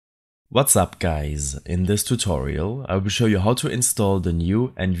What's up guys, in this tutorial I will show you how to install the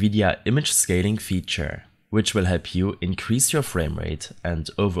new NVIDIA image scaling feature, which will help you increase your frame rate and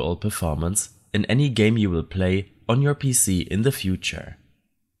overall performance in any game you will play on your PC in the future.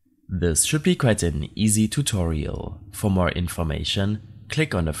 This should be quite an easy tutorial. For more information,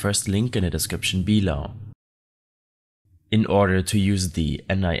 click on the first link in the description below. In order to use the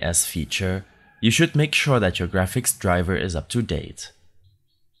NIS feature, you should make sure that your graphics driver is up to date.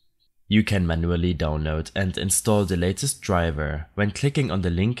 You can manually download and install the latest driver when clicking on the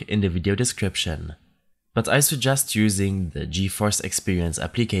link in the video description, but I suggest using the GeForce Experience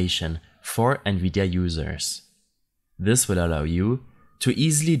application for NVIDIA users. This will allow you to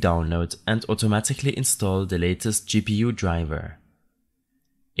easily download and automatically install the latest GPU driver.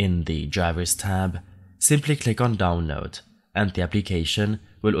 In the Drivers tab, simply click on Download, and the application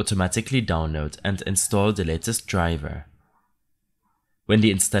will automatically download and install the latest driver. When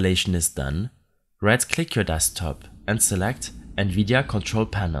the installation is done, right-click your desktop and select NVIDIA Control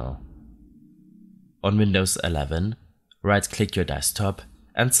Panel. On Windows 11, right-click your desktop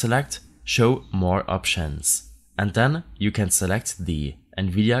and select Show More Options, and then you can select the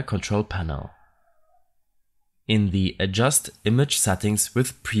NVIDIA Control Panel. In the Adjust Image Settings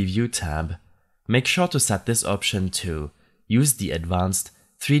with Preview tab, make sure to set this option to Use the Advanced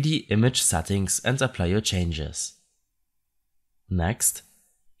 3D Image Settings and apply your changes. Next,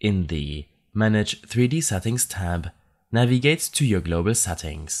 in the Manage 3D Settings tab, navigate to your global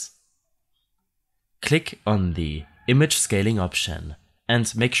settings. Click on the Image Scaling option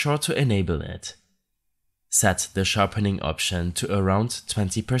and make sure to enable it. Set the sharpening option to around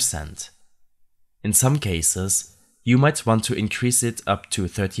 20%. In some cases, you might want to increase it up to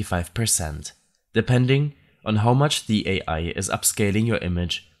 35%, depending on how much the AI is upscaling your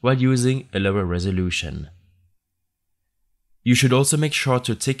image while using a lower resolution. You should also make sure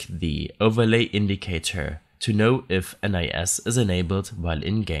to tick the overlay indicator to know if NIS is enabled while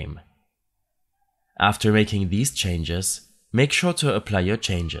in-game. After making these changes, make sure to apply your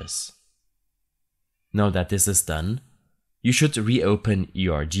changes. Now that this is done, you should reopen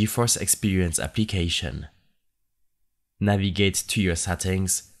your GeForce Experience application. Navigate to your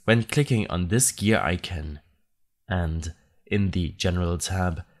settings when clicking on this gear icon, and in the General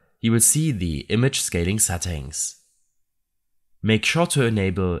tab, you will see the image scaling settings. Make sure to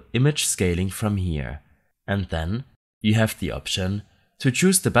enable image scaling from here, and then you have the option to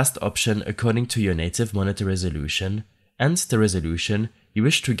choose the best option according to your native monitor resolution and the resolution you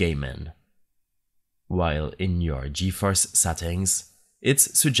wish to game in. While in your GeForce settings,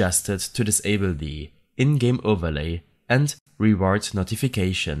 it's suggested to disable the in-game overlay and reward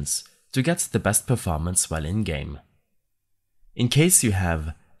notifications to get the best performance while in-game. In case you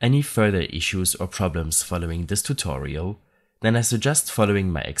have any further issues or problems following this tutorial, then I suggest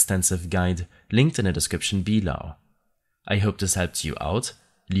following my extensive guide linked in the description below. I hope this helped you out.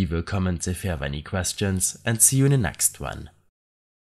 Leave a comment if you have any questions, and see you in the next one.